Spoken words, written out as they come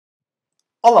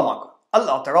الله معكم.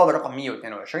 الاعتراض رقم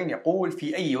 122 يقول: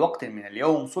 في أي وقت من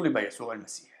اليوم صلب يسوع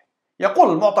المسيح؟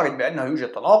 يقول المعترض بأنه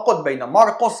يوجد تناقض بين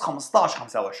مرقس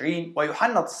 15-25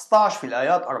 ويوحنا 19 في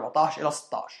الآيات 14 إلى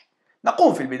 16.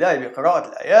 نقوم في البداية بقراءة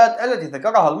الآيات التي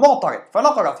ذكرها المعترض،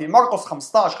 فنقرأ في مرقس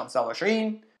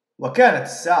 15-25: وكانت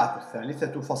الساعة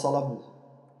الثالثة فصلبوه.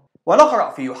 ونقرأ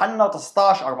في يوحنا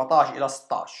 19 14 إلى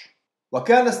 16: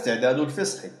 وكان استعداد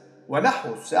الفصح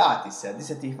ونحو الساعة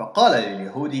السادسة فقال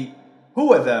لليهود: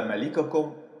 هو ذا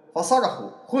ملككم. فصرخوا: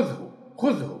 خذه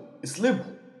خذه اصلبه.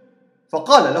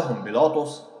 فقال لهم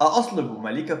بيلاطس: أأصلب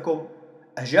ملككم؟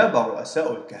 أجاب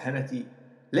رؤساء الكهنة: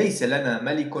 ليس لنا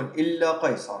ملك إلا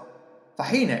قيصر.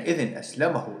 فحينئذ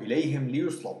أسلمه إليهم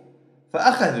ليصلب.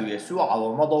 فأخذوا يسوع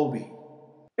ومضوا به.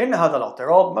 إن هذا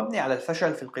الاعتراض مبني على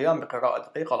الفشل في القيام بقراءة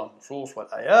دقيقة للنصوص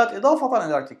والآيات، إضافة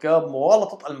إلى ارتكاب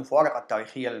مغالطة المفارقة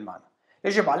التاريخية للمعنى.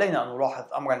 يجب علينا أن نلاحظ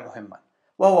أمرا مهما،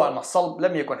 وهو أن الصلب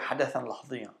لم يكن حدثا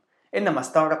لحظيا، إنما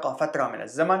استغرق فترة من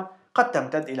الزمن قد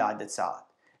تمتد إلى عدة ساعات.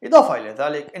 إضافة إلى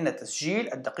ذلك، إن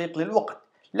التسجيل الدقيق للوقت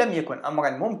لم يكن أمرا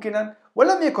ممكنا،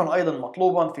 ولم يكن أيضا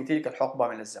مطلوبا في تلك الحقبة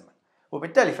من الزمن،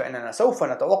 وبالتالي فإننا سوف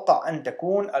نتوقع أن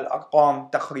تكون الأرقام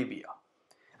تخريبية.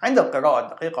 عند القراءة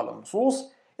الدقيقة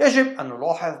للنصوص يجب أن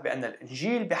نلاحظ بأن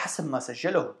الإنجيل بحسب ما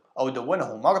سجله أو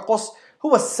دونه مرقس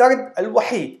هو السرد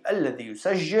الوحيد الذي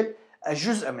يسجل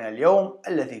الجزء من اليوم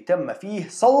الذي تم فيه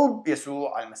صلب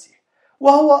يسوع المسيح،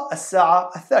 وهو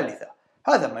الساعة الثالثة.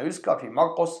 هذا ما يذكر في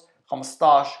مرقس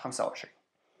 15-25.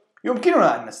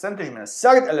 يمكننا أن نستنتج من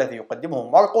السرد الذي يقدمه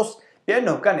مرقس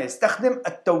بأنه كان يستخدم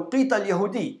التوقيت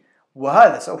اليهودي،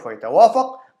 وهذا سوف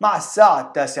يتوافق مع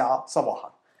الساعة 9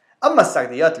 صباحا. أما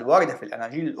السرديات الواردة في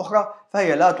الأناجيل الأخرى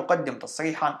فهي لا تقدم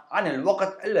تصريحا عن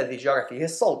الوقت الذي جرى فيه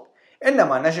الصلب،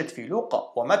 إنما نجد في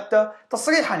لوقا ومتى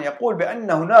تصريحا يقول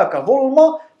بأن هناك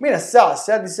ظلمة من الساعة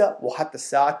 6 وحتى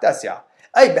الساعة 9،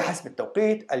 أي بحسب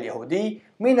التوقيت اليهودي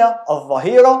من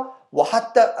الظهيرة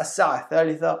وحتى الساعة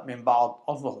 3 من بعد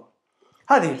الظهر.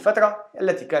 هذه الفترة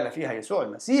التي كان فيها يسوع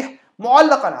المسيح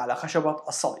معلقا على خشبة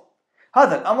الصليب.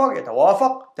 هذا الأمر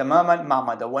يتوافق تماما مع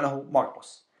ما دونه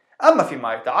مرقس. أما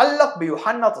فيما يتعلق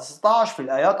بيوحنا 19 في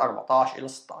الآيات 14 إلى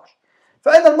 16،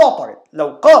 فإن المعترض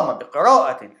لو قام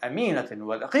بقراءة أمينة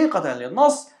ودقيقة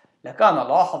للنص لكان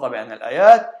لاحظ بأن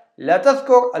الآيات لا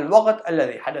تذكر الوقت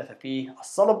الذي حدث فيه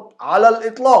الصلب على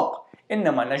الإطلاق،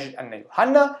 إنما نجد أن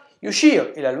يوحنا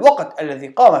يشير إلى الوقت الذي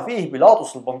قام فيه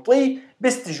بيلاطس البنطي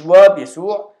باستجواب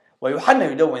يسوع، ويوحنا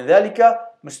يدون ذلك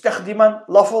مستخدما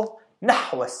لفظ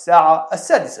نحو الساعة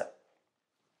 6.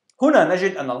 هنا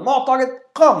نجد أن المعترض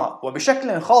قام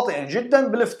وبشكل خاطئ جدا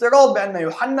بالافتراض بأن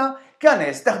يوحنا كان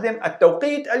يستخدم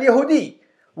التوقيت اليهودي،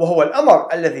 وهو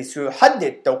الأمر الذي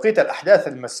سيحدد توقيت الأحداث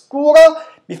المذكورة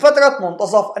بفترة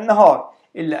منتصف النهار،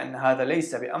 إلا أن هذا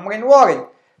ليس بأمر وارد.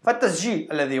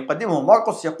 فالتسجيل الذي يقدمه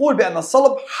مرقس يقول بأن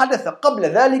الصلب حدث قبل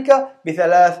ذلك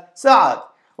ب3 ساعات،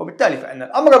 وبالتالي فإن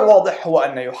الأمر الواضح هو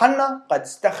أن يوحنا قد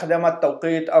استخدم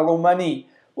التوقيت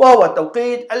الروماني، وهو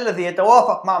التوقيت الذي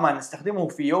يتوافق مع ما نستخدمه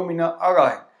في يومنا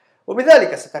الراهن،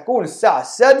 وبذلك ستكون الساعة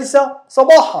 6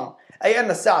 صباحا، أي أن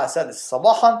الساعة 6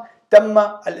 صباحا تم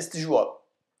الاستجواب.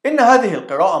 إن هذه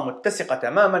القراءة متسقة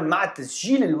تماما مع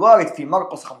التسجيل الوارد في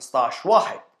مرقس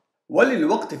 15:1: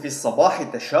 وللوقت في الصباح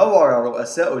تشاور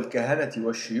رؤساء الكهنة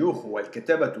والشيوخ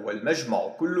والكتبة والمجمع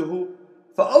كله،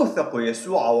 فأوثقوا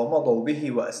يسوع ومضوا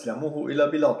به وأسلموه إلى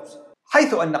بيلاطس،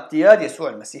 حيث أن اقتياد يسوع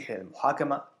المسيح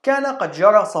للمحاكمة كان قد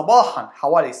جرى صباحا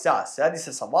حوالي الساعة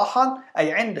 6 صباحا،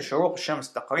 أي عند شروق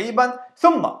الشمس تقريبا،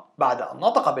 ثم بعد أن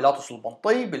نطق بيلاطس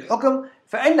البنطي بالحكم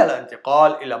فإن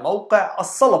الانتقال إلى موقع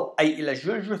الصلب أي إلى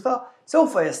الجلجثة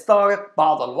سوف يستغرق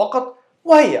بعض الوقت،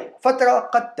 وهي فترة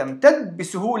قد تمتد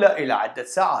بسهولة إلى عدة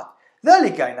ساعات.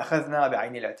 ذلك إن أخذنا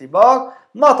بعين الاعتبار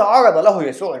ما تعرض له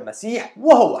يسوع المسيح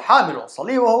وهو حامل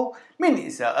صليبه من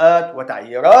إساءات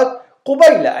وتعييرات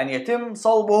قبيل أن يتم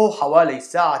صلبه حوالي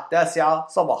الساعة 9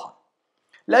 صباحا.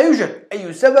 لا يوجد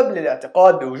أي سبب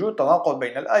للاعتقاد بوجود تناقض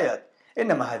بين الآيات،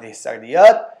 إنما هذه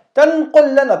السرديات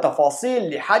تنقل لنا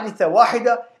تفاصيل لحادثة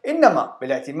واحدة، إنما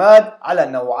بالاعتماد على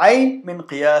نوعين من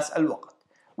قياس الوقت،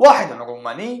 واحد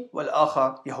روماني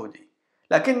والآخر يهودي،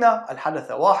 لكن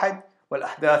الحدث واحد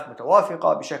والأحداث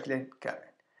متوافقة بشكل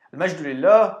كامل. المجد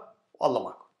لله والله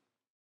معكم.